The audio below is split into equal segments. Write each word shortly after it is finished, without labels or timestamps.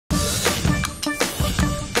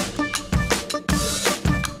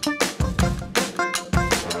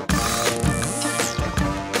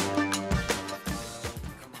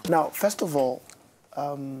Now, first of all,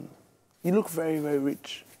 you look very, very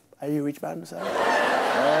rich. Are you a rich man, sir?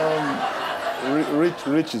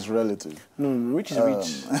 Rich is relative. No, rich is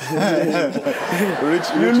rich.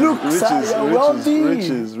 You look, sir, you're wealthy.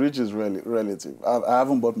 Rich is relative. I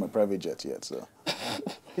haven't bought my private jet yet, so.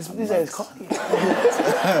 This guy is cocky. He's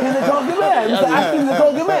a cocky man. Mr. Akin is a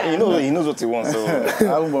cocky man. He knows what he wants. So. I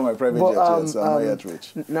haven't bought my private jet yet, so I'm not yet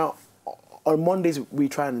rich. Now, on Mondays, we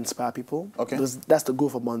try and inspire people. Okay. Because that's the goal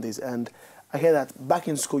for Mondays. And I hear that back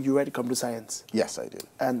in school, you read computer science. Yes, I did.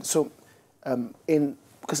 And so,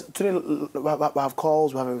 because today we have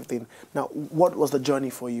calls, we have everything. Now, what was the journey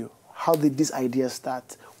for you? How did this idea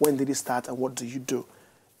start? When did it start? And what do you do,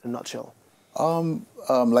 in a nutshell?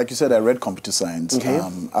 Like you said, I read computer science. Okay.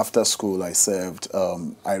 After school, I served.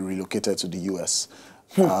 I relocated to the US.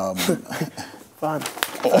 Fun.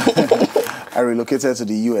 I relocated to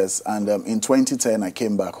the US, and in 2010, I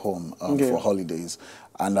came back home for holidays.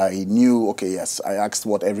 And I knew, okay, yes, I asked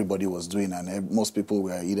what everybody was doing, and most people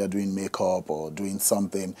were either doing makeup or doing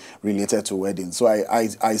something related to weddings. So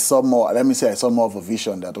I saw more, let me say, I saw more of a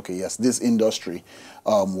vision that, okay, yes, this industry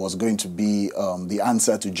was going to be the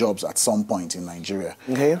answer to jobs at some point in Nigeria.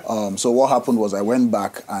 Okay. So what happened was I went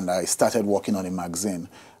back and I started working on a magazine.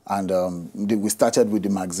 And we started with the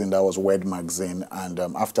magazine, that was Wed Magazine, and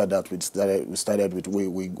after that we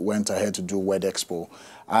went ahead to do Wed Expo,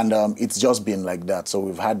 and it's just been like that. So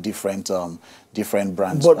we've had different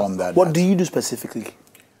brands on that. What do you do specifically?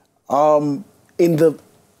 In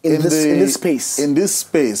this space. In this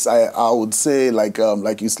space, I would say like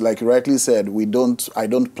you rightly said, I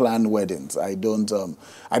don't plan weddings. I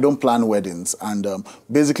don't plan weddings, and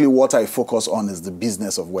basically what I focus on is the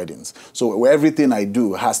business of weddings. So everything I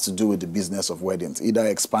do has to do with the business of weddings, either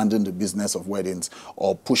expanding the business of weddings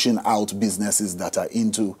or pushing out businesses that are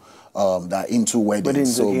into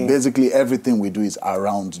weddings. So basically everything we do is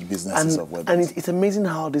around the businesses of weddings. And it's amazing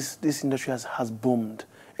how this industry has boomed.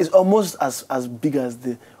 It's almost as big as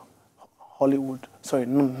the Nollywood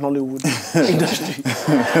industry.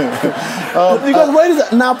 Because what is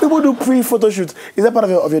that? Now people do pre-photo shoots. Is that part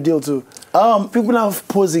of your deal too? People now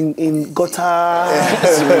posing in gutter.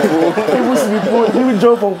 People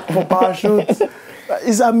jump for parachutes.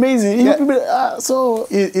 It's amazing. Yeah. So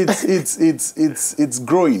it's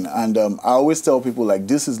growing, and I always tell people like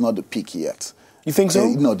this is not the peak yet. You think so?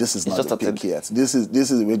 No, this is not the peak yet. This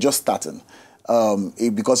is we're just starting.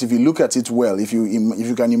 Because if you look at it well, if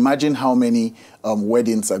you can imagine how many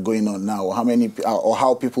weddings are going on now, or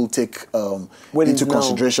how people take into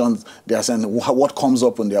consideration what comes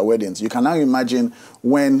up on their weddings, you can now imagine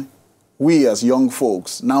when we as young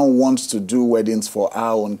folks now want to do weddings for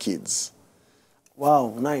our own kids.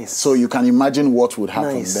 Wow, nice. So you can imagine what would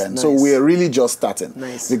happen then. Nice. So we're really just starting.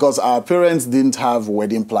 Nice. Because our parents didn't have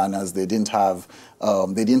wedding planners, they didn't have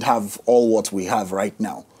all what we have right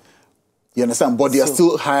now. You understand? But they are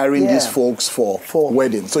still hiring these folks for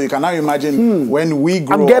weddings. So you can now imagine when we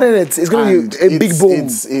grow. I'm getting it. It's going to be a big boom.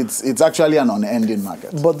 It's actually an unending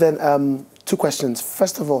market. But then, two questions.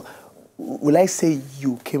 First of all, will I say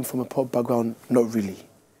you came from a poor background? Not really.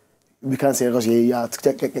 We can't say because you're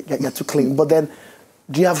too clean. But then,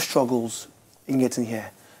 do you have struggles in getting here?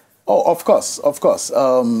 Oh, of course, of course.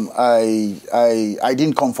 I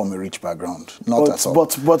didn't come from a rich background, not at all.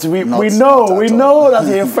 But we know that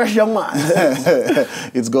you're a fresh young man.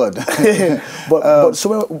 It's good.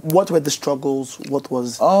 So what were the struggles? What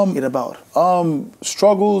was it about?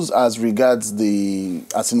 Struggles as regards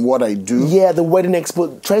as in what I do. Yeah, the wedding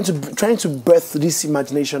expo, trying to birth this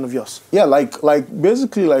imagination of yours. Yeah,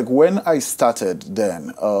 basically when I started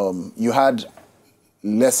then, you had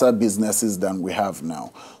lesser businesses than we have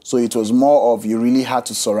now. So it was more of you really had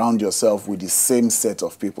to surround yourself with the same set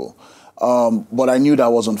of people. But I knew that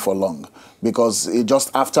wasn't for long because just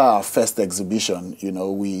after our first exhibition,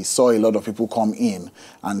 we saw a lot of people come in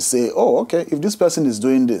and say, oh, okay, if this person is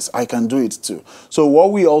doing this, I can do it too. So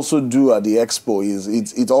what we also do at the expo is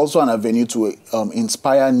it's also an avenue to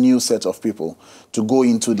inspire new set of people to go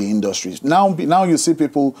into the industry. Now you see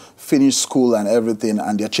people finish school and everything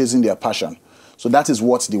and they're chasing their passion. So that is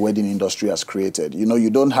what the wedding industry has created. You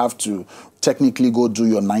don't have to technically go do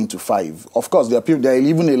your 9 to 5. Of course, there are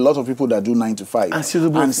even a lot of people that do 9 to 5 and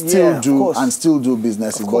still do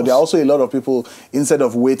businesses. But there are also a lot of people, instead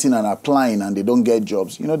of waiting and applying and they don't get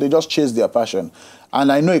jobs, they just chase their passion.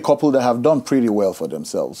 And I know a couple that have done pretty well for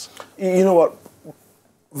themselves. You know what?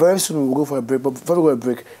 Very soon we'll go for a break. But before we go for a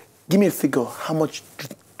break, give me a figure. How much do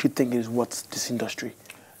you think is worth this industry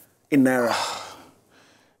in Naira?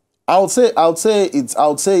 I would say it's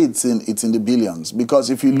in the billions, because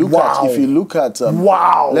if you look at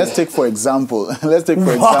let's take for example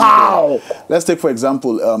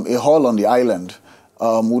a hall on the island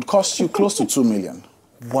would cost you close to 2 million.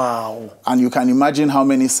 Wow. And you can imagine how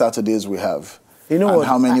many Saturdays we have. You know and what?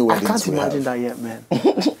 How many weddings I can't imagine that yet, man.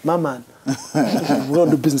 My man. We're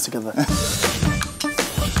gonna do business together.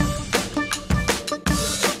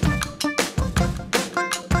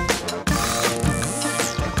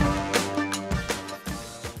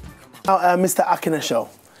 Now, Mr. Akin Eso.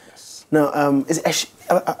 Yes. Now, is it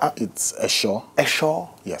it's Eso. Eso?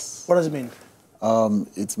 Yes. What does it mean?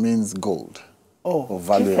 It means gold. Oh, or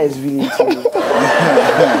valuable. This guy is really into it.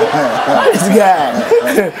 This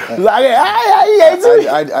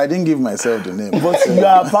guy. I didn't give myself the name. But you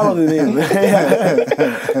are part of the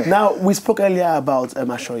name. Now, we spoke earlier about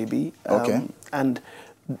Asoebi. Okay. And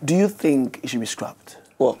do you think it should be scrapped?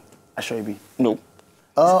 What? Asoebi? No.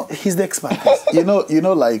 He's the expert. you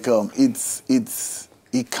know, like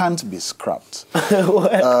it can't be scrapped.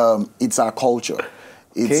 It's our culture.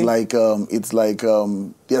 It's like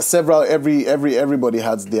there's several everybody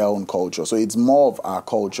has their own culture. So it's more of our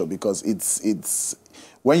culture, because it's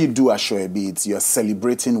when you do Asoebi, you're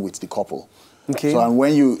celebrating with the couple. Okay.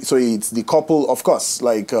 So it's the couple, of course,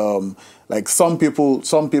 like some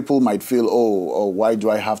people might feel, oh, why do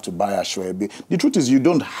I have to buy Asoebi? The truth is, you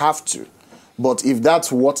don't have to. But if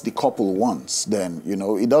that's what the couple wants, then, you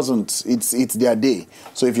know, it doesn't, it's their day.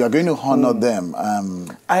 So if you're going to honor them,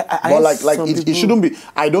 it shouldn't be,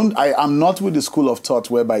 I'm not with the school of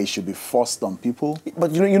thought whereby it should be forced on people.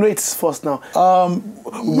 But you know it's forced now.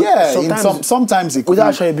 Yeah, sometimes it could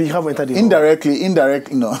without Asoebi, you haven't entered the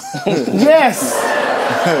indirectly, no. Yes!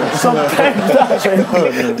 Sometimes without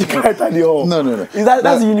Asoebi, you can't enter the hall. No.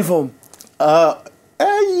 That's the uniform.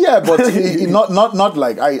 Yeah, but not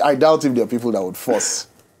like, I doubt if there are people that would force.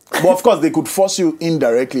 But of course, they could force you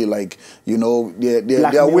indirectly, like, you know,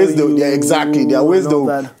 there are ways they'll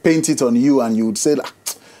paint it on you, and you would say,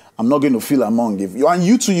 I'm not going to feel among.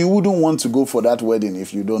 You wouldn't want to go for that wedding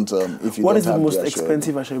if you don't. What is the most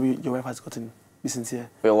expensive Asoebi your wife has gotten? Be sincere.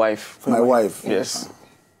 Your wife. My wife. Yes.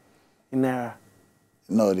 In Naira.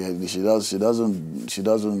 No, she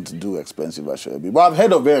doesn't do expensive Asoebi. But I've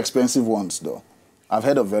heard of very expensive ones, though. I've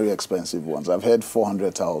heard of very expensive ones. I've heard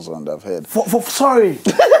 400,000. I've heard. Sorry.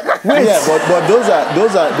 Wait. Yeah, but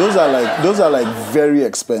those are like very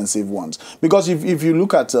expensive ones, because if you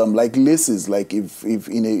look at like laces, like if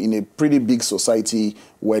in a pretty big society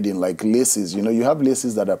wedding, like laces, you know, you have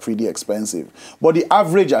laces that are pretty expensive. But the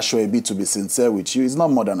average Asoebi, to be sincere with you, is not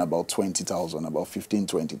more than about 20,000, about 15,000,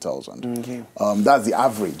 20,000. Okay. That's the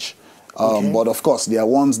average. But of course, there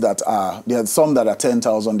are some that are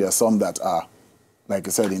 10,000. There are some that are, like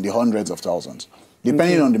I said, in the hundreds of thousands,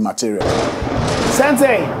 depending on the material.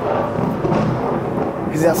 Sensei!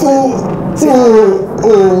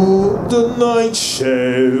 The night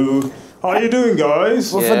show. How are you doing,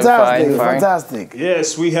 guys? Well, Yeah, fantastic, fine. fantastic.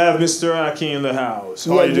 Yes, we have Mr. Akin in the house.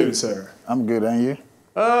 How are you doing, sir? I'm good, and you?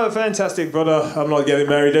 Fantastic, brother. I'm not getting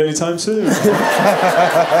married anytime soon.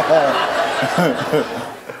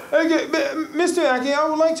 Okay, Mr. Akin, I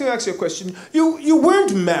would like to ask you a question. You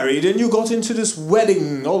weren't married and you got into this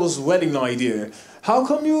wedding idea. How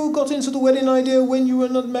come you got into the wedding idea when you were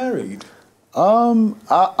not married?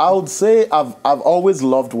 I would say I've always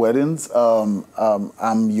loved weddings. I'm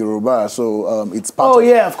Yoruba, so it's part of... Oh,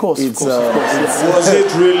 yeah, of course. It's, Was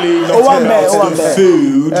it really not about the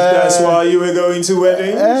food? That's why you were going to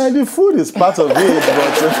weddings? The food is part of it,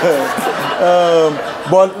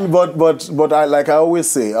 but like I always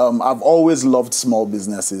say, I've always loved small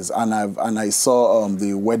businesses, and I saw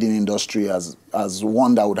the wedding industry as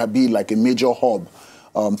one that would be like a major hub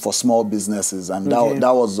for small businesses, and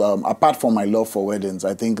that was apart from my love for weddings,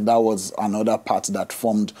 I think that was another part that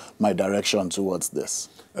formed my direction towards this.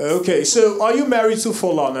 Okay, so are you married to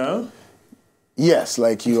Fola now? Yes,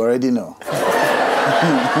 like you already know. Okay,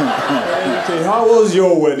 how was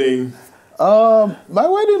your wedding? My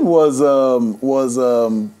wedding was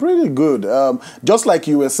pretty good. Just like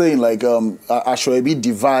you were saying, like Asoebi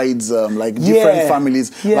divides like different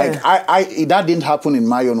families. Yeah. Like that didn't happen in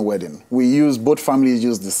my own wedding. Both families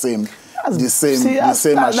used the same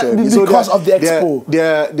Asoebi. Because of the expo.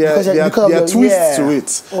 There are twists to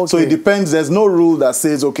it. Okay. So it depends. There's no rule that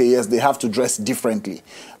says, okay, yes, they have to dress differently.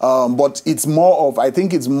 But it's I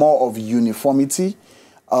think it's more of uniformity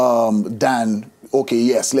than, okay,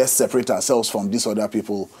 yes, let's separate ourselves from these other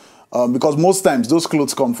people. Because most times those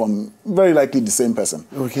clothes come from very likely the same person,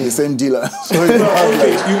 the same dealer. So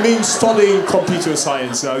okay, you mean studying computer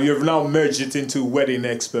science now? You've now merged it into wedding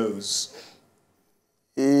expos.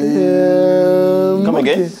 Come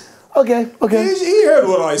again? Okay. He heard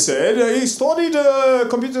what I said. He studied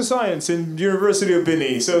computer science in University of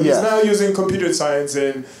Benin, so he's now using computer science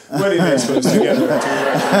and wedding experts together.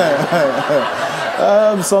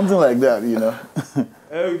 Something like that, you know.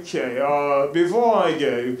 Okay. Before I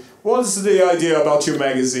go, what's the idea about your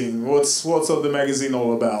magazine? What's the magazine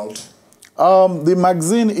all about? The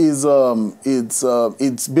magazine is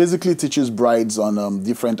it basically teaches brides on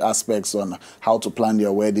different aspects on how to plan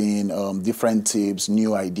their wedding, different tips,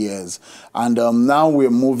 new ideas, and now we're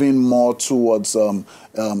moving more towards a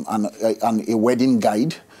wedding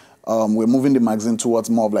guide. We're moving the magazine towards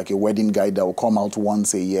more of like a wedding guide that will come out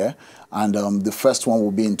once a year, and the first one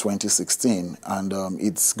will be in 2016, and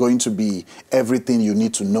it's going to be everything you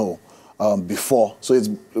need to know before. So it's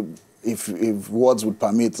if words would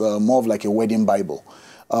permit, more of like a wedding Bible,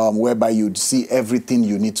 whereby you'd see everything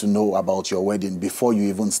you need to know about your wedding before you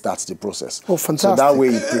even start the process. Oh, fantastic. So that way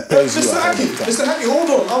it prepares you Mr. ahead Akin, of time. Mr. Akin, hold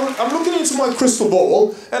on. I'm looking into my crystal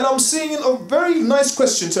ball, and I'm seeing a very nice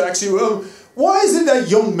question to ask you. Why is it that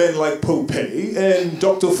young men like Pope and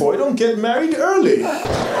Dr. Foy don't get married early?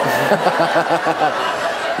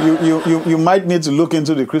 You might need to look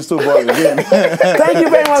into the crystal ball again. Thank you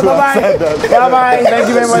very much. Bye-bye. Bye-bye. Thank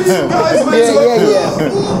you very much. Yeah.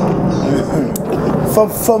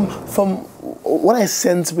 From what I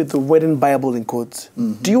sent with the wedding Bible in quotes,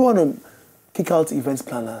 do you want to kick out events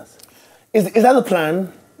planners? Is that the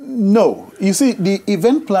plan? No. You see, the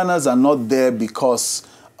event planners are not there because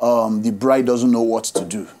the bride doesn't know what to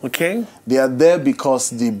do. Okay. They are there because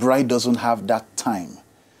the bride doesn't have that time.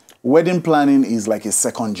 Wedding planning is like a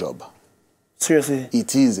second job. Seriously?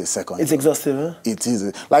 It is a second job. It's exhaustive, huh? It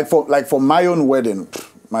is. Like for my own wedding,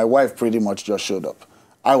 my wife pretty much just showed up.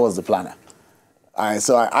 I was the planner.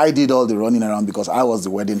 So I did all the running around because I was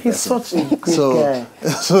the wedding person. He's such a great guy.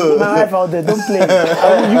 So my wife out there, don't play.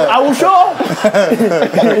 I will show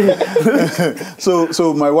up.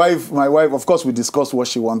 So my wife, of course, we discussed what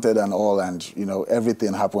she wanted and all, and you know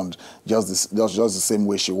everything happened just the same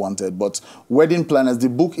way she wanted. But wedding planners, the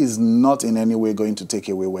book is not in any way going to take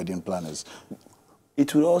away wedding planners.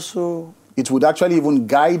 It will also. It would actually even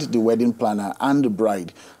guide the wedding planner and the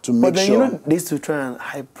bride to make sure. But then you know this to try and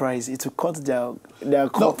high price it to cut their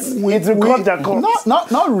costs. It will cut their costs.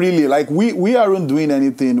 Not really. Like we aren't doing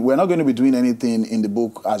anything. We're not going to be doing anything in the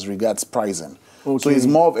book as regards pricing. Okay. So it's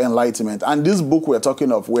more of enlightenment. And this book we're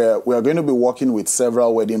talking of, we're going to be working with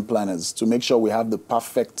several wedding planners to make sure we have the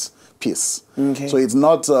perfect piece. Okay. So it's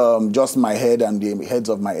not just my head and the heads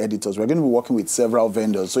of my editors. We're going to be working with several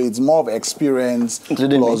vendors. So it's more of experience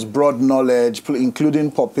plus broad knowledge, including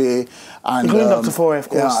Pope and including Dr. Foy, of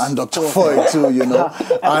course. Yeah, and Dr. Foy too, you know.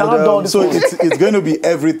 And so it's going to be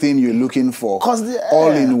everything you're looking for,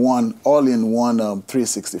 all in one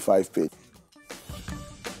 365 page.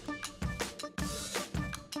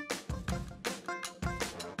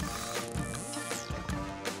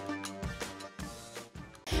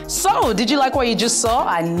 So, did you like what you just saw?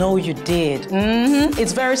 I know you did.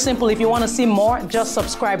 It's very simple. If you want to see more, just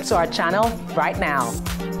subscribe to our channel right now.